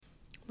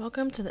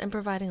Welcome to the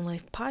Improviding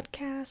Life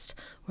podcast,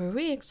 where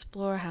we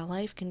explore how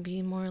life can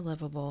be more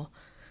livable.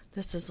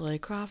 This is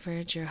Lloyd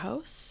Crawford, your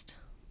host.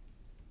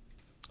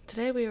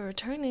 Today we are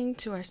returning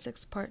to our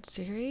 6-part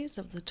series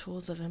of the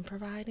tools of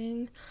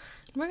improviding.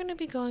 We're going to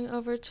be going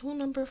over tool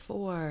number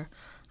 4,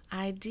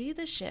 ID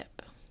the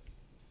ship.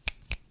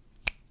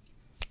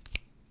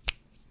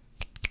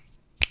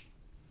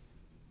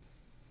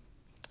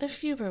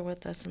 If you were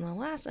with us in the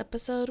last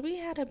episode, we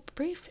had a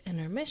brief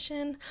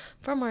intermission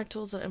from our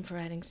Tools of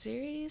Improviding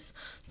series,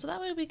 so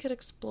that way we could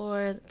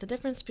explore the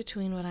difference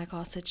between what I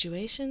call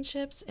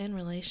situationships and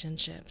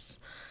relationships.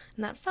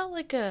 And that felt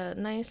like a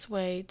nice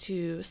way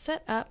to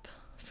set up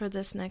for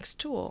this next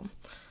tool.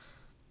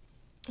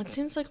 It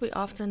seems like we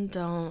often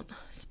don't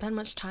spend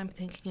much time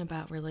thinking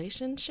about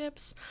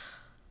relationships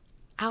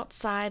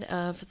outside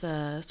of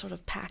the sort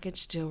of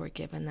package deal we're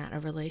given that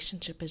a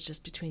relationship is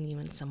just between you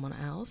and someone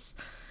else.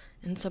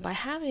 And so by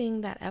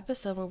having that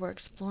episode where we're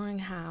exploring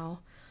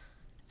how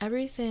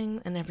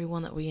everything and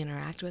everyone that we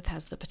interact with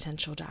has the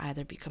potential to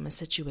either become a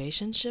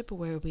situationship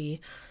where we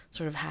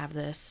sort of have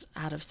this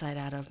out of sight,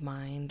 out of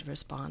mind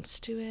response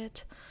to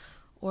it,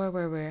 or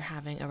where we're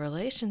having a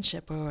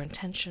relationship where we're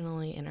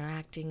intentionally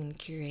interacting and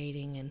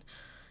curating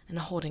and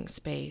holding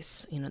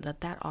space,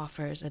 that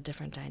offers a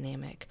different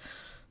dynamic.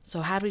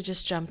 So had we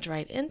just jumped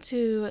right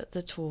into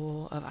the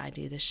tool of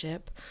ID the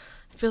ship,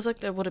 it feels like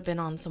there would have been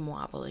on some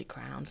wobbly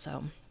ground.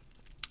 So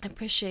I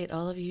appreciate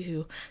all of you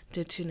who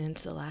did tune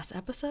into the last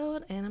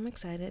episode, and I'm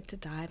excited to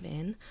dive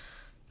in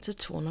to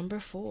tool number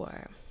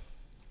 4.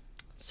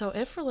 So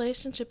if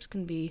relationships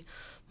can be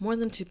more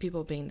than two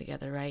people being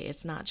together, right?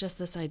 It's not just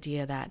this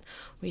idea that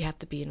we have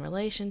to be in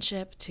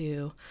relationship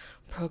to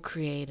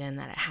procreate and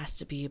that it has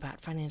to be about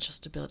financial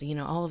stability,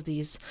 all of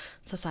these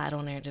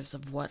societal narratives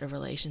of what a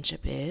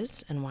relationship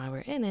is and why we're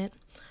in it.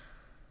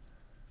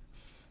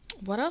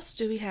 What else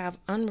do we have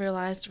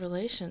unrealized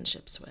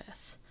relationships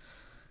with?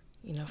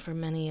 For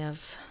many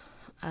of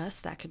us,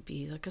 that could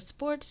be like a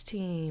sports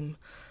team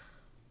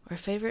or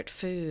favorite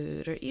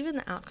food or even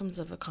the outcomes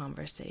of a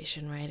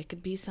conversation, right? It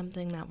could be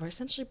something that we're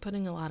essentially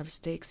putting a lot of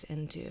stakes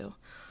into.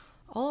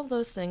 All of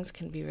those things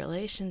can be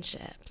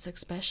relationships,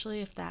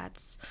 especially if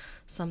that's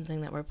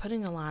something that we're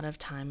putting a lot of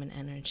time and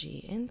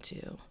energy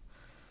into.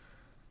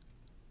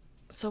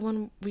 So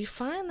when we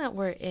find that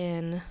we're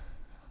in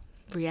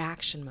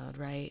reaction mode,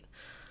 right?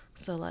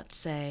 So let's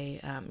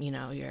say,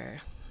 you're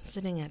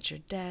sitting at your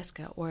desk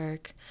at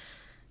work,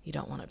 you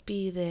don't want to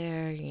be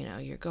there,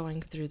 you're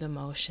going through the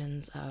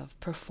motions of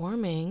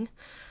performing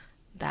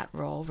that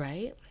role,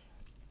 right?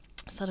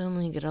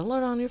 Suddenly you get an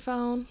alert on your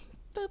phone,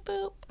 boop,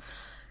 boop,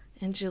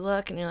 and you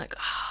look and you're like,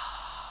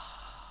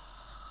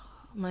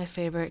 my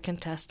favorite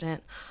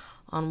contestant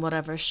on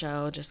whatever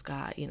show just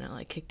got,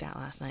 kicked out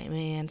last night.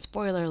 Man,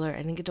 spoiler alert,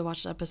 I didn't get to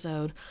watch the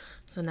episode.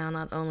 So now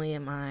not only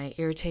am I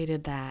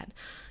irritated that,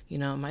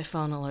 my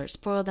phone alert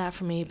spoiled that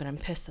for me, but I'm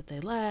pissed that they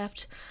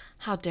left.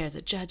 How dare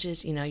the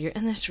judges? You're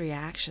in this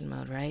reaction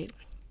mode, right?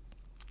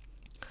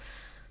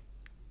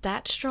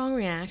 That strong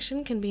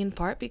reaction can be in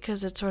part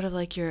because it's sort of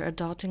like your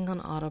adulting on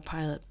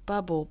autopilot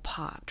bubble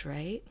popped,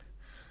 right?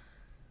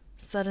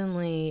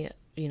 Suddenly,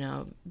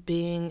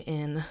 being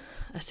in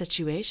a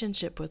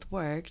situationship with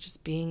work,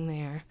 just being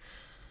there,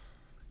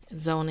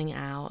 zoning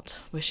out,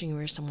 wishing you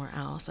were somewhere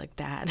else, like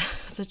that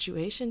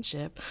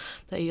situationship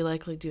that you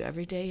likely do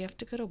every day you have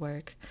to go to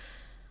work,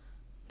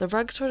 the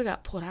rug sort of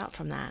got pulled out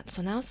from that.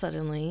 So now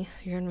suddenly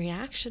you're in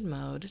reaction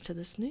mode to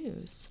this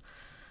news.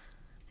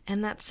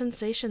 And that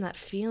sensation, that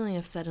feeling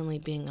of suddenly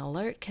being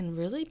alert can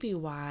really be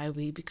why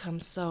we become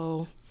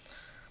so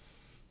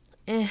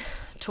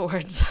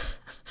towards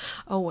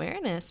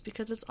awareness,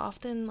 because it's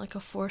often like a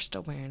forced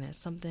awareness.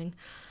 Something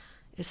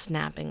is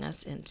snapping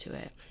us into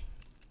it.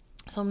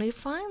 So when we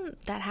find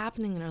that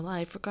happening in our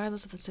life,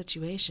 regardless of the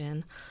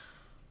situation,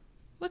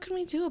 what can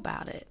we do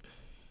about it?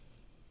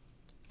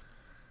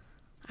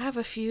 I have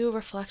a few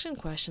reflection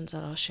questions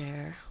that I'll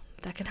share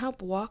that can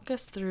help walk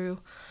us through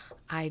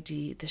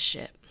ID the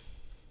ship.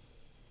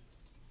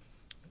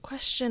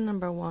 Question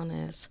number 1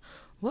 is,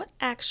 what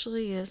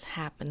actually is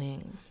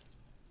happening?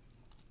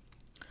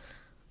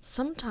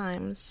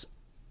 Sometimes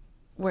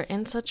we're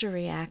in such a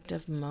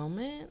reactive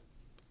moment,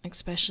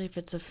 especially if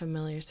it's a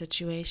familiar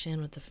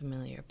situation with a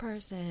familiar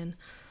person,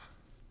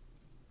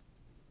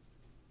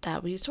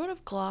 that we sort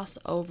of gloss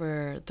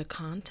over the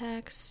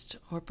context,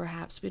 or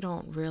perhaps we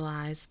don't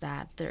realize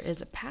that there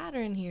is a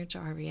pattern here to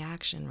our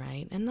reaction,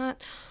 right? And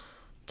not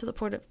to the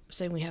point of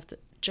saying we have to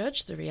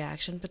judge the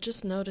reaction, but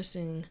just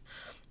noticing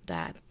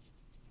that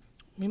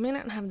we may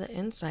not have the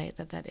insight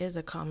that is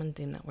a common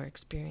theme that we're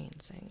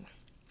experiencing.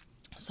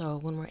 So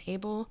when we're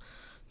able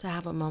to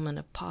have a moment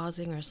of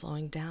pausing or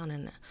slowing down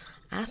and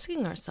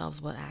asking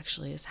ourselves what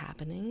actually is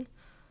happening,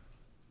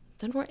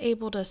 then we're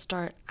able to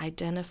start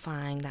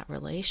identifying that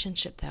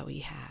relationship that we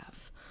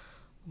have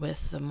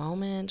with the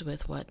moment,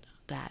 with what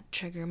that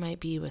trigger might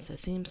be, with the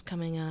themes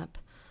coming up.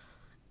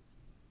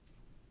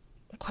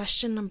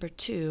 Question number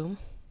 2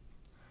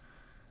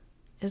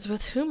 is,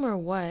 with whom or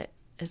what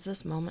is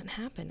this moment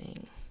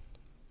happening?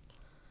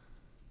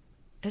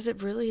 Is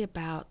it really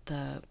about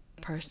the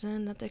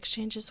person that the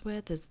exchange is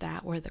with? Is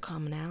that where the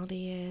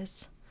commonality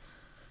is?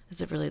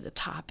 Is it really the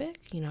topic?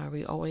 Are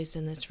we always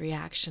in this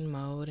reaction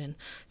mode and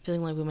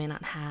feeling like we may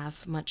not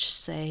have much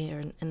say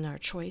in our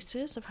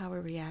choices of how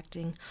we're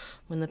reacting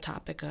when the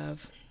topic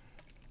of,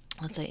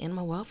 let's say,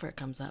 animal welfare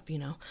comes up,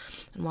 And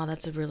while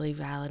that's a really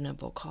valid,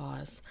 noble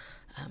cause,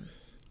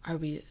 are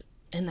we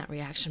in that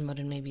reaction mode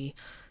and maybe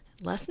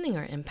lessening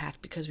our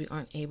impact because we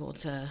aren't able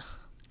to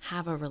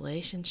have a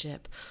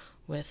relationship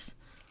with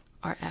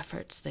our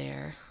efforts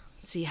there,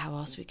 see how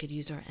else we could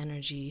use our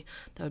energy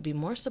that would be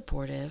more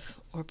supportive,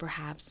 or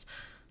perhaps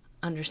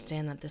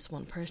understand that this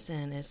one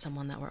person is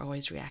someone that we're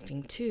always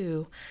reacting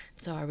to.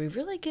 So are we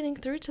really getting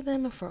through to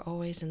them if we're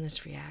always in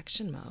this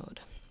reaction mode?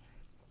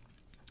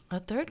 A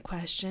third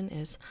question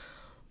is,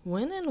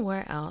 when and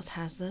where else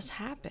has this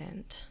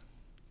happened?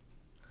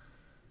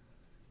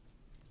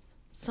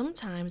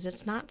 Sometimes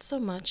it's not so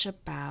much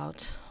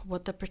about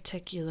what the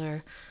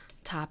particular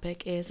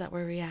topic is that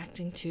we're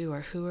reacting to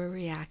or who we're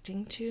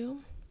reacting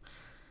to.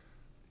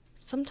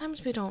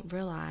 Sometimes we don't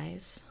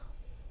realize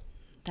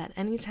that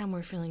anytime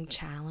we're feeling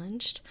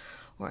challenged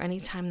or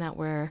anytime that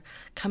we're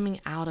coming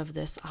out of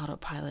this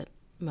autopilot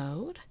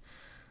mode,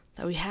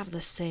 that we have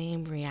the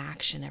same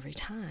reaction every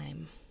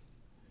time.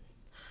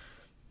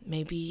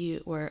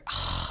 Maybe we're,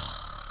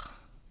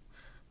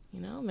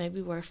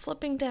 maybe we're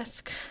flipping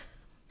desk.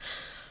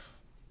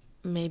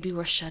 Maybe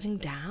we're shutting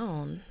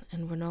down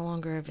and we're no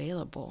longer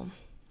available.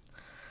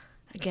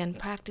 Again,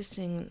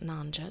 practicing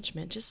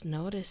non-judgment, just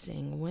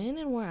noticing when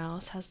and where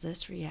else has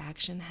this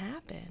reaction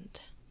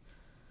happened.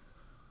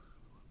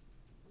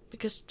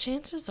 Because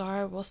chances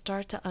are we'll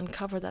start to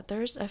uncover that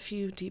there's a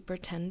few deeper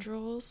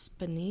tendrils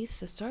beneath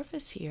the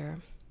surface here.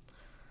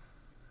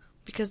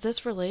 Because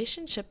this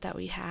relationship that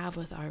we have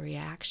with our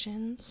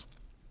reactions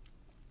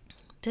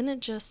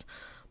didn't just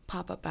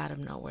pop up out of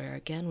nowhere.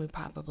 Again, we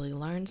probably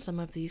learned some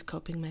of these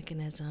coping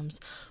mechanisms.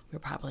 We're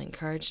probably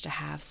encouraged to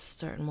have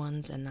certain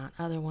ones and not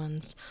other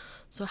ones.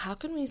 So how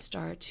can we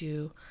start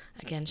to,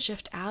 again,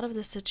 shift out of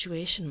the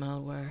situation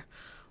mode where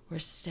we're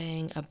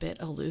staying a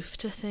bit aloof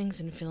to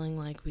things and feeling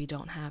like we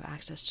don't have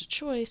access to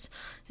choice,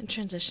 and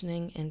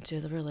transitioning into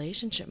the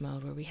relationship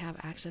mode where we have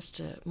access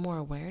to more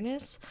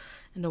awareness,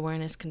 and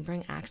awareness can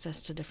bring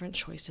access to different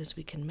choices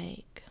we can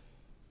make.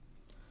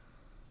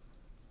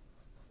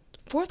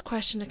 Fourth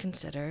question to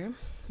consider,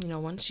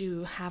 once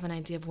you have an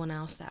idea of when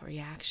else that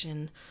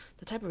reaction,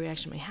 the type of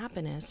reaction may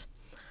happen, is,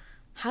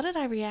 how did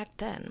I react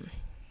then?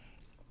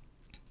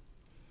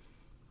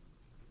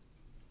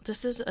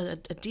 This is a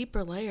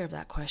deeper layer of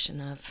that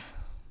question of,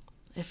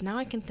 if now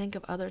I can think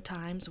of other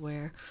times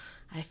where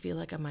I feel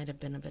like I might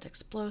have been a bit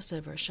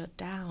explosive or shut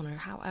down or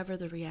however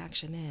the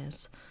reaction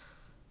is,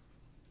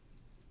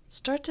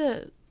 start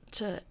to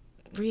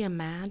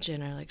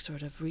reimagine or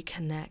sort of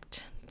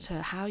reconnect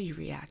to how you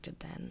reacted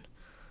then.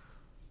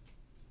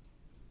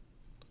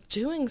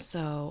 Doing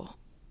so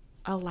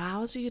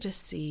allows you to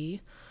see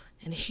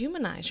and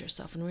humanize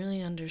yourself and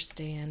really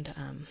understand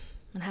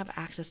and have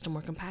access to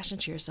more compassion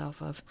to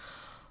yourself of,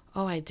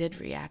 oh, I did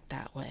react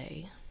that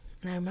way.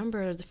 And I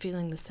remember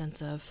feeling the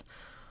sense of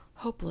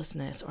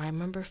hopelessness, or I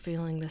remember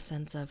feeling the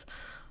sense of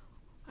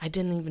I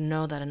didn't even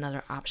know that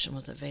another option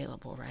was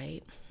available,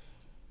 right?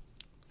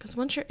 Because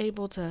once you're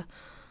able to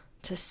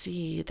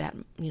see that,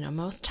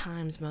 most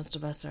times most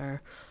of us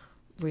are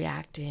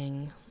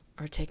reacting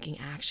or taking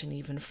action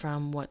even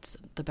from what's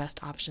the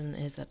best option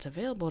is that's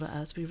available to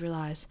us, we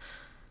realize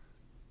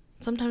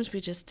sometimes we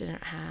just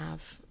didn't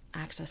have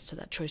access to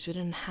that choice. We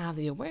didn't have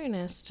the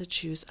awareness to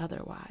choose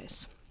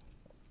otherwise.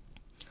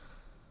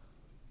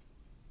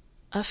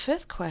 A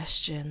fifth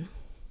question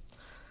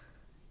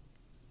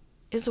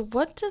is,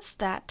 what does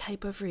that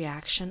type of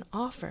reaction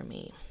offer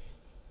me?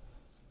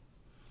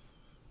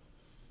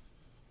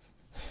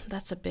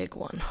 That's a big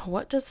one.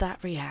 What does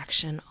that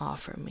reaction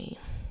offer me?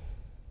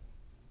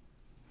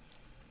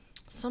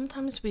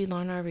 Sometimes we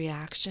learn our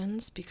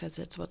reactions because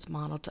it's what's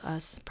modeled to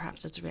us.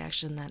 Perhaps it's a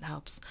reaction that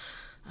helps,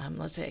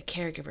 let's say, a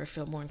caregiver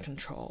feel more in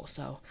control.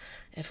 So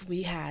if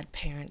we had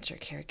parents or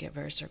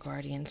caregivers or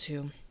guardians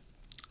who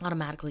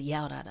automatically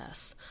yelled at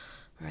us,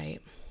 right?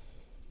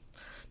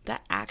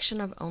 That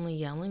action of only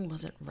yelling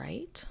wasn't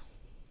right.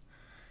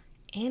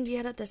 And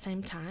yet at the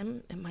same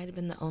time, it might have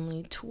been the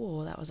only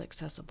tool that was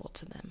accessible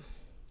to them.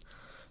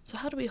 So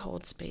how do we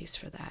hold space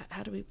for that?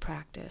 How do we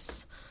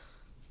practice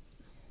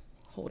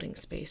holding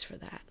space for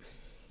that?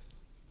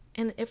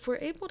 And if we're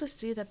able to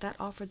see that that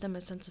offered them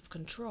a sense of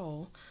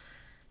control,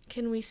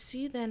 can we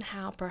see then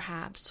how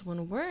perhaps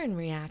when we're in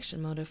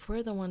reaction mode, if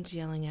we're the ones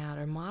yelling out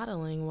or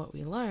modeling what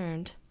we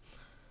learned,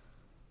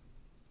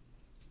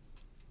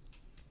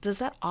 does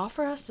that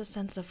offer us a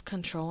sense of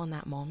control in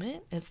that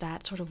moment? Is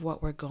that sort of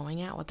what we're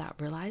going at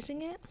without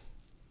realizing it?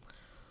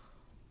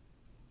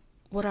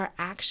 Would our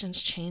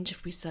actions change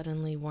if we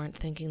suddenly weren't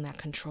thinking that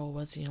control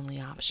was the only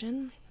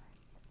option?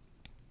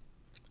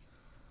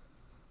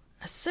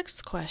 A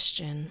sixth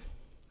question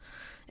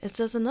is,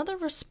 does another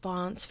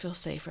response feel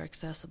safe or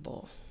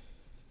accessible?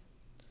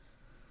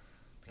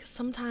 Because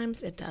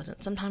sometimes it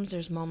doesn't. Sometimes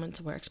there's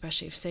moments where,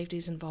 especially if safety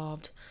is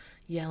involved,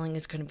 yelling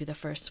is going to be the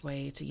first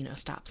way to,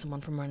 stop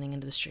someone from running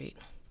into the street.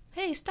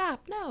 Hey,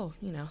 stop, no,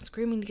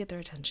 screaming to get their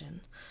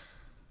attention.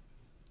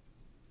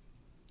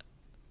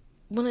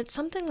 When it's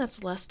something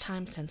that's less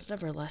time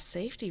sensitive or less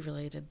safety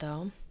related,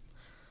 though,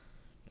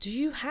 do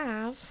you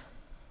have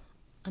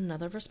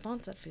another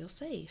response that feels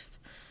safe?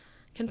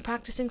 Can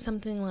practicing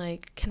something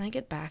like, can I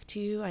get back to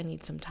you? I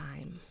need some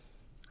time.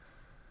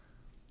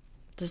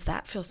 Does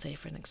that feel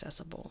safe and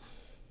accessible?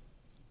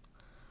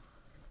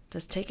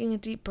 Does taking a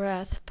deep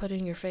breath,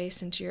 putting your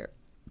face into your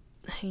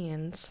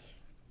hands,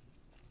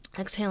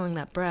 exhaling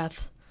that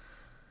breath,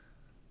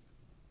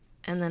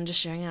 and then just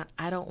sharing out,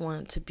 I don't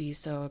want to be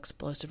so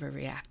explosive or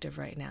reactive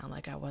right now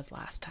like I was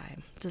last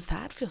time. Does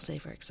that feel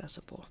safe or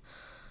accessible?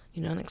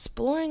 And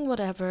exploring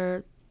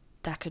whatever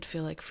that could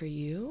feel like for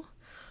you,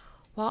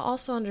 while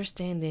also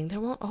understanding there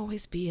won't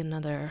always be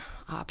another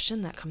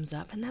option that comes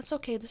up, and that's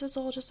okay. This is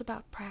all just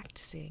about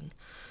practicing,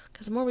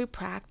 because the more we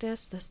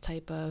practice this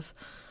type of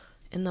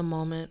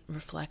in-the-moment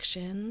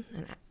reflection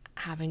and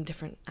having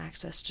different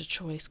access to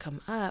choice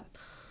come up,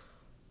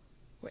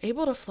 we're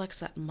able to flex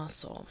that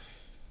muscle.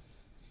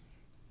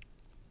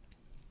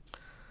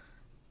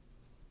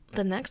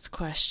 The next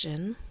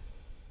question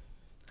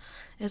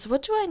is,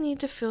 what do I need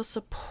to feel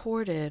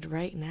supported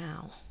right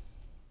now?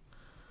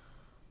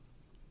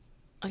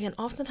 Again,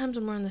 oftentimes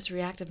when we're in this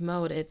reactive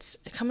mode, it's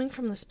coming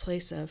from this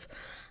place of,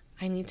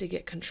 I need to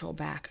get control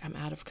back. I'm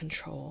out of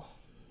control.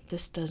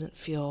 This doesn't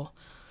feel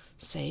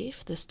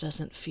safe. This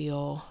doesn't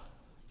feel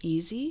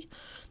easy.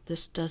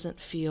 This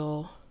doesn't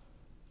feel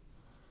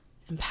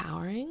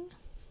empowering.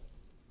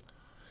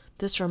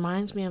 This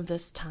reminds me of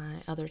this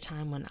other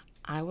time when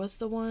I was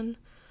the one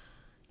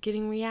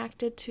getting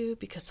reacted to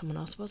because someone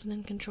else wasn't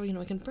in control.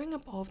 It can bring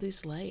up all of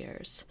these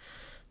layers.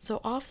 So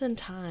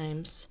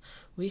oftentimes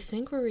we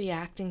think we're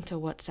reacting to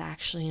what's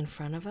actually in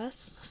front of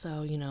us.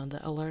 So, the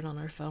alert on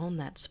our phone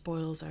that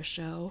spoils our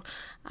show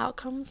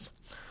outcomes.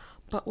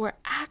 But we're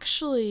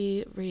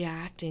actually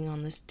reacting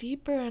on this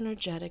deeper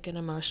energetic and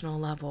emotional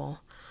level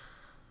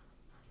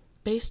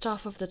based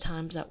off of the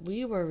times that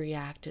we were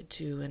reacted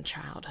to in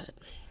childhood.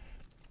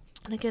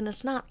 And again,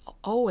 it's not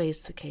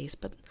always the case,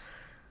 but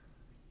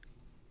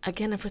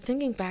again, if we're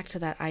thinking back to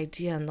that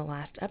idea in the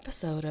last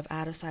episode of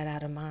out of sight,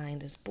 out of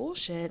mind is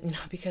bullshit,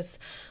 because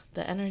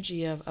the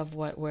energy of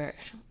what we're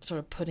sort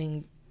of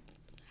putting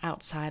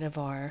outside of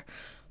our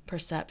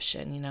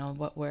perception,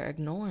 what we're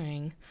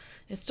ignoring,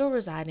 it's still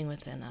residing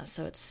within us.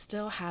 So it's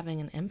still having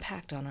an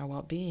impact on our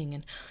well-being.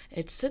 And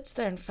it sits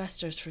there and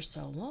festers for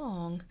so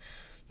long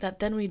that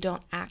then we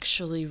don't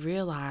actually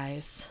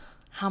realize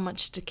how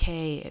much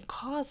decay it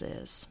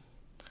causes.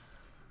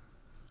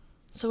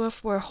 So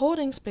if we're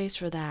holding space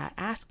for that,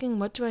 asking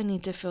what do I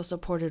need to feel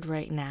supported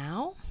right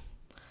now,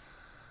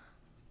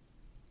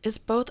 is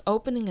both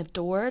opening a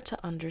door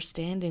to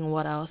understanding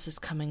what else is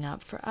coming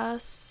up for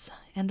us,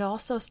 and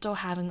also still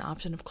having the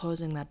option of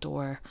closing that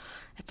door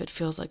if it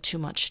feels like too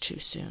much too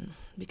soon.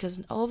 Because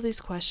all of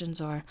these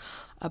questions are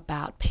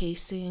about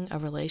pacing a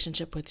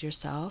relationship with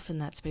yourself in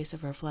that space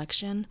of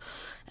reflection,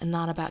 and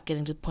not about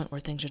getting to the point where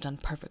things are done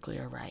perfectly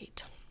or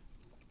right.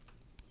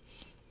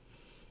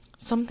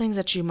 Some things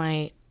that you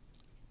might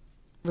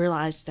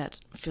realize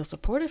that feel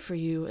supportive for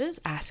you is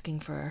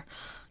asking for,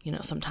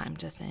 some time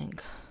to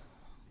think.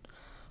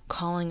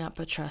 Calling up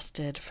a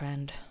trusted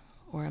friend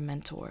or a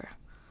mentor.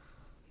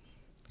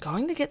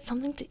 Going to get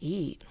something to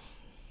eat.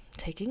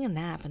 Taking a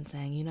nap and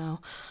saying,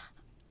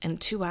 in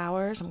 2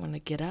 hours I'm going to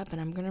get up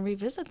and I'm going to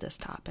revisit this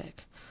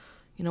topic.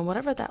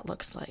 Whatever that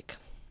looks like.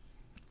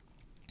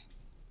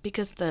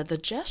 Because the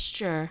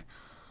gesture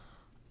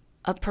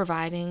of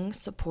providing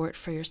support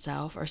for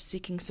yourself or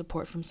seeking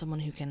support from someone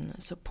who can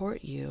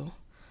support you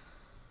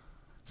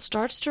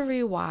starts to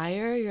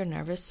rewire your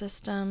nervous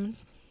system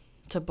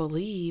to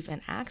believe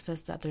and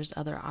access that there's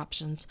other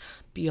options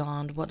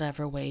beyond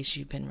whatever ways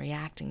you've been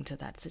reacting to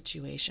that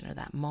situation or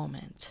that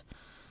moment.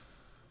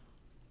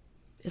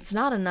 It's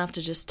not enough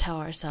to just tell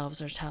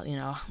ourselves or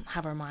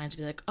have our minds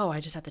be like, oh, I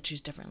just have to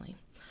choose differently.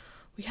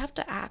 We have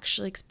to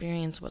actually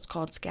experience what's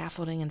called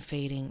scaffolding and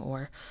fading,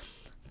 or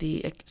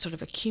the sort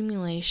of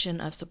accumulation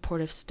of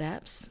supportive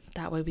steps.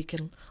 That way we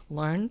can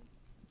learn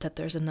that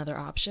there's another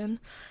option,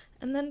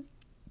 and then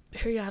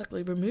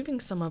periodically removing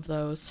some of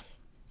those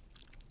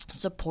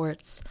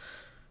supports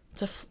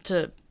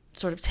to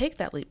sort of take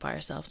that leap by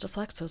ourselves, to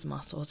flex those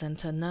muscles, and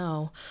to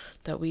know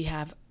that we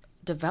have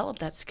developed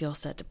that skill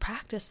set to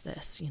practice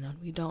this.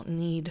 We don't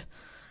need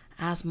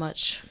as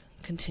much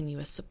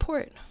continuous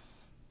support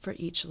for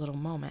each little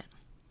moment.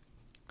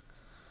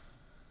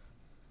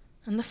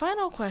 And the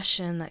final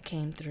question that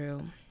came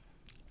through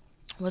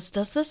was,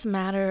 does this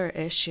matter or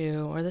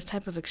issue or this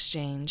type of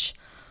exchange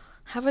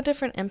have a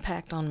different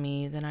impact on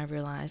me than I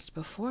realized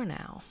before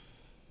now?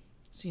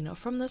 So,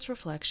 from this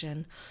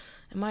reflection,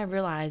 am I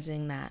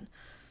realizing that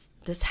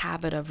this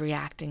habit of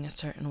reacting a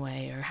certain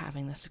way or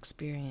having this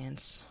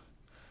experience,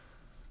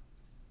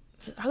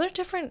 are there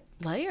different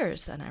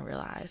layers than I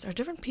realized? Are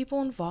different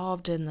people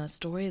involved in the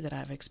story that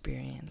I've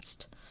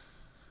experienced?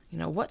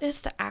 What is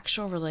the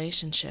actual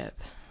relationship?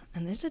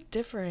 And is it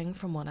differing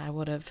from what I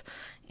would have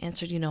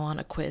answered, on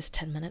a quiz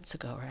 10 minutes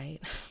ago, right?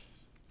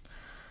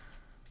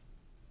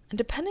 And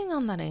depending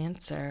on that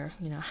answer,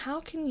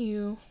 how can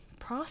you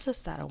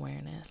process that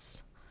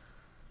awareness?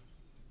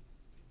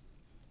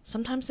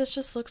 Sometimes this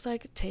just looks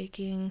like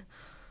taking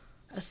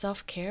a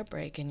self-care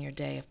break in your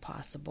day if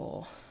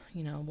possible.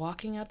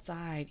 Walking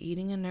outside,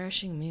 eating a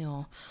nourishing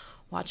meal,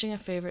 watching a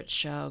favorite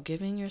show,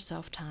 giving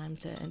yourself time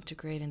to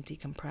integrate and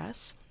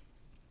decompress.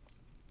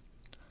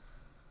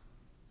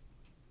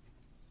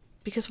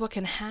 Because what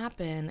can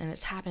happen, and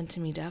it's happened to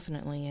me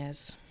definitely,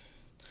 is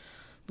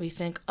we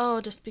think,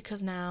 just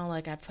because now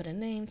I've put a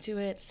name to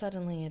it,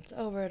 suddenly it's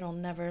over, it'll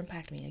never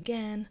impact me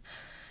again.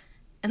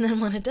 And then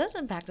when it does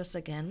impact us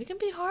again, we can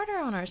be harder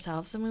on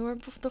ourselves than we were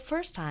the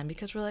first time,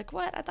 because we're like,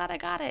 what? I thought I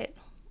got it.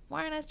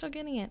 Why aren't I still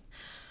getting it?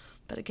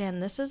 But again,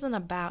 this isn't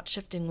about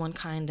shifting one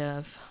kind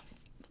of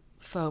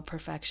faux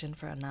perfection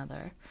for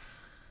another.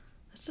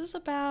 This is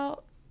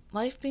about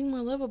life being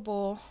more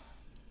livable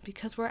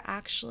because we're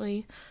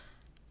actually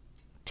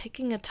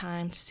taking a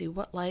time to see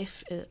what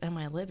life am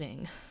I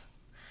living?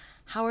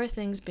 How are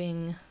things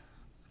being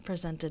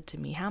presented to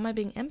me? How am I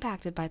being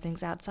impacted by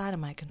things outside of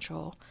my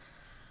control?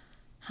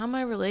 How am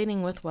I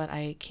relating with what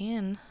I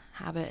can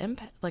have an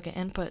impact, an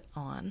input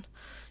on?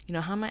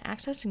 How am I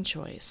accessing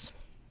choice?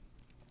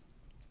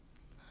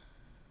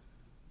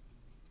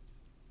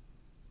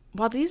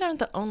 While these aren't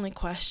the only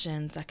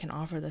questions that can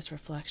offer this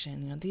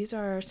reflection, these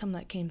are some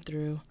that came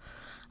through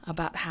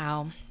about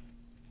how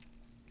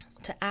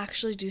to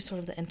actually do sort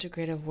of the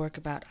integrative work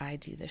about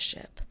ID the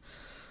ship.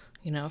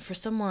 For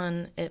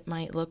someone, it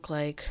might look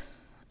like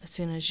as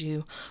soon as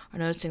you are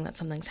noticing that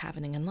something's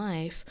happening in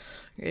life,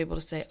 you're able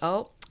to say,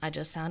 I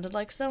just sounded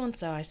like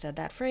so-and-so. I said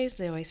that phrase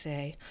they always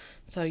say.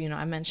 So,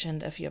 I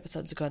mentioned a few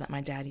episodes ago that my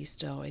dad used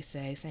to always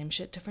say, same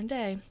shit, different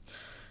day.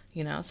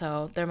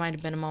 So there might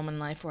have been a moment in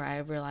life where I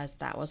realized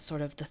that was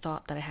sort of the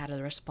thought that I had as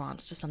a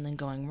response to something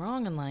going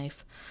wrong in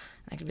life.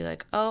 And I could be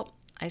like,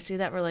 I see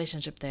that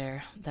relationship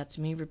there. That's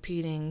me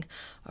repeating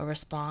a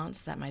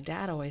response that my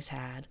dad always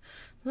had.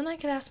 And then I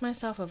could ask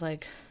myself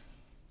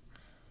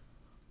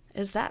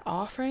is that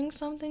offering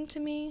something to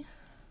me?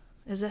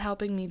 Is it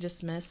helping me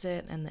dismiss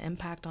it and the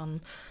impact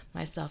on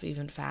myself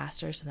even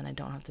faster so then I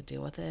don't have to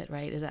deal with it,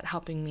 right? Is that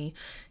helping me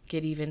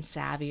get even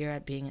savvier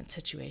at being in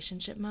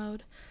situationship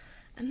mode?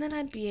 And then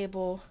I'd be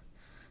able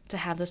to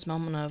have this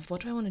moment of,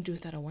 what do I want to do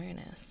with that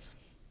awareness?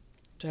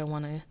 Do I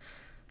want to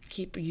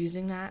keep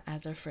using that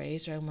as a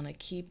phrase? Do I want to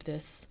keep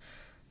this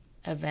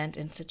event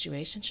in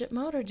situationship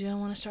mode? Or do I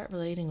want to start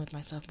relating with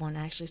myself more and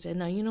actually say,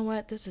 no, you know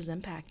what? This is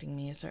impacting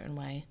me a certain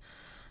way.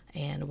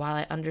 And while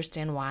I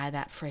understand why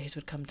that phrase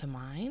would come to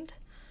mind,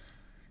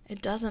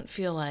 it doesn't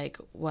feel like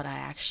what I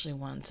actually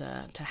want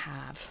to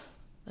have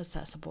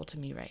accessible to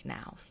me right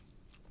now.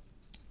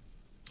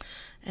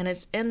 And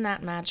it's in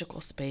that magical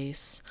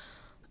space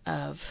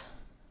of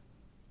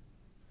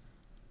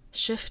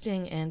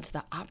shifting into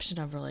the option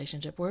of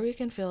relationship where we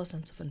can feel a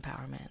sense of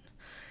empowerment.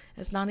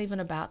 It's not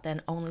even about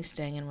then only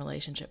staying in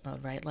relationship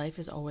mode, right? Life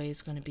is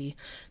always going to be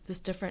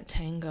this different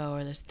tango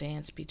or this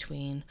dance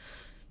between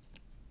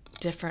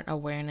different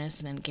awareness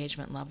and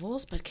engagement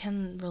levels, but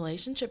can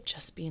relationship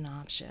just be an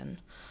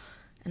option?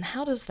 And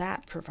how does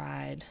that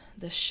provide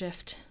the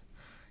shift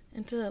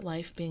into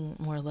life being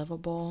more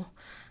livable,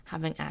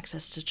 having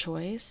access to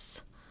choice,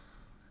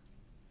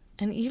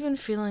 and even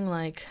feeling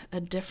like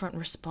a different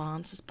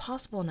response is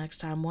possible next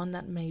time, one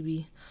that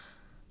maybe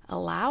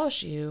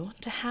allows you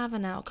to have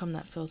an outcome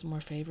that feels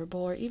more favorable,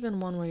 or even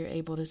one where you're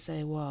able to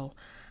say, whoa,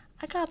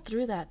 I got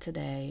through that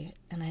today,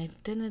 and I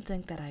didn't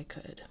think that I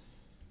could.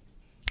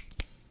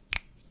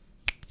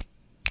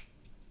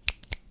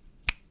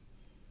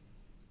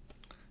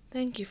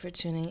 Thank you for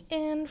tuning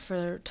in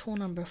for tool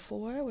number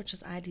 4, which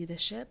is ID the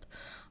ship.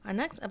 Our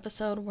next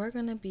episode, we're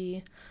going to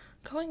be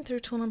going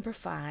through tool number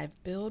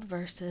 5, build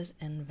versus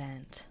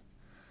invent.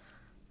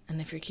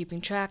 And if you're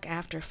keeping track,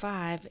 after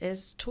 5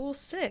 is tool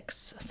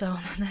 6. So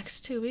in the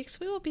next 2 weeks,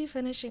 we will be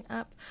finishing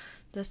up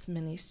this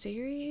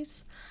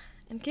mini-series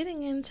and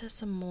getting into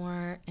some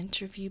more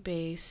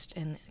interview-based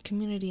and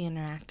community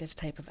interactive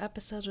type of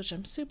episodes, which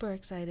I'm super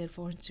excited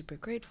for and super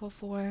grateful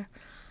for.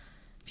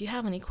 If you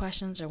have any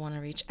questions or want to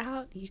reach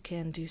out, you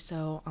can do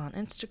so on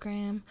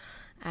Instagram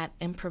at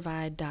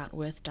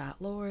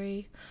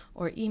improvide.with.lori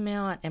or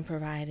email at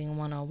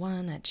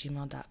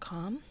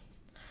improviding101@gmail.com.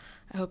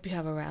 I hope you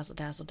have a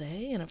razzle-dazzle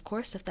day, and of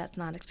course, if that's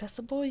not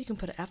accessible, you can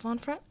put an F on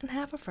front and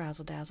have a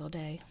frazzle-dazzle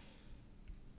day.